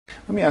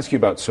Let me ask you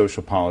about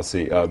social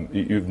policy.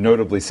 You've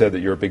notably said that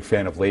you're a big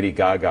fan of Lady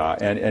Gaga,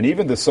 and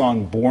even the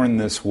song Born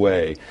This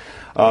Way.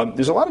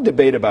 There's a lot of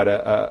debate about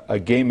a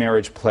gay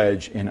marriage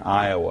pledge in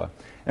Iowa.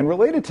 And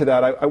related to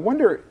that, I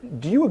wonder,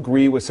 do you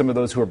agree with some of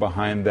those who are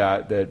behind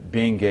that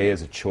being gay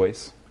is a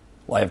choice?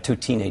 Well, I have two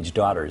teenage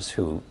daughters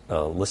who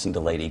listen to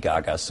Lady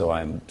Gaga, so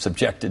I'm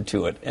subjected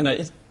to it, and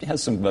it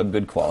has some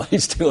good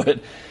qualities to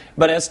it.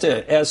 But as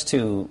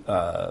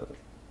to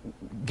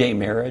gay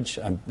marriage,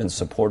 I've been a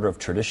supporter of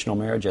traditional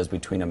marriage as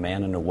between a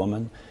man and a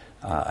woman.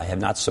 I have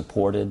not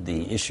supported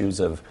the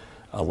issues of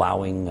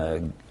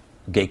allowing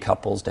gay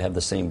couples to have the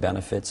same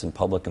benefits in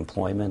public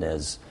employment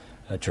as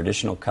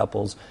traditional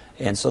couples.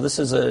 And so this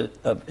is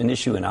an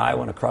issue in Iowa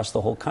and across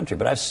the whole country.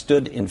 But I've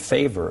stood in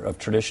favor of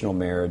traditional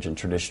marriage and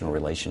traditional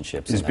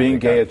relationships. Is being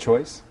gay a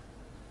choice?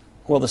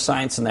 Well, the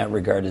science in that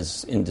regard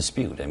is in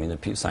dispute. I mean,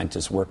 the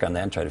scientists work on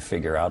that and try to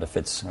figure out if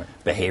it's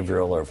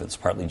behavioral or if it's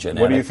partly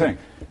genetic. What do you think?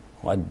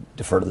 Well, I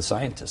defer to the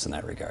scientists in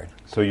that regard.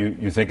 So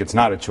you think it's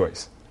not a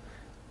choice?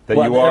 That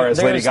you are, as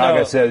Lady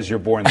Gaga says, you're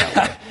born that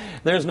way?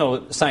 There's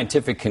no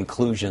scientific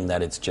conclusion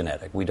that it's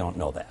genetic. We don't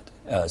know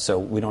that. So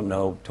we don't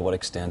know to what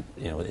extent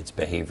it's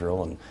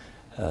behavioral, and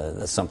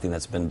that's something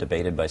that's been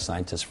debated by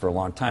scientists for a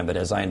long time. But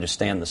as I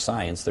understand the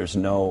science, there's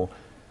no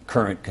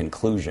current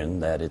conclusion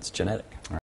that it's genetic.